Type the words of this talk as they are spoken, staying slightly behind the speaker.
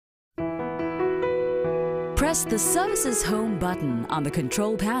Press the Services Home button on the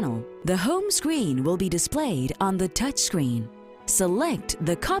control panel. The home screen will be displayed on the touch screen. Select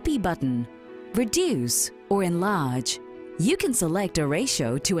the Copy button, Reduce or Enlarge. You can select a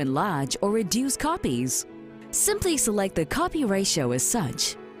ratio to enlarge or reduce copies. Simply select the copy ratio as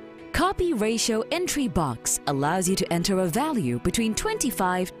such. Copy ratio entry box allows you to enter a value between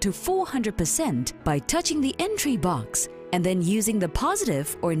 25 to 400% by touching the entry box and then using the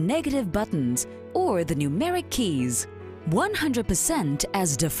positive or negative buttons or the numeric keys. 100%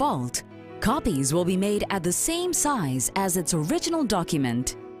 as default. Copies will be made at the same size as its original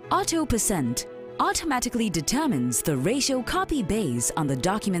document. Auto % automatically determines the ratio copy based on the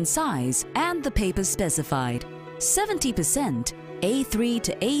document size and the paper specified. 70% A3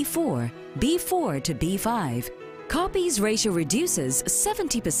 to A4, B4 to B5. Copies ratio reduces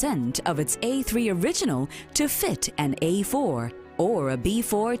 70% of its A3 original to fit an A4 or a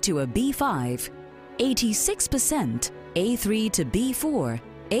B4 to a B5. 86% A3 to B4,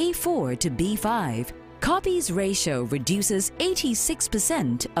 A4 to B5. Copies ratio reduces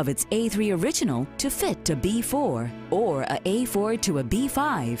 86% of its A3 original to fit a B4 or a A4 to a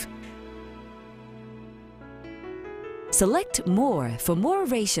B5. Select More for more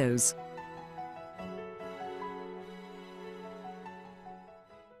ratios.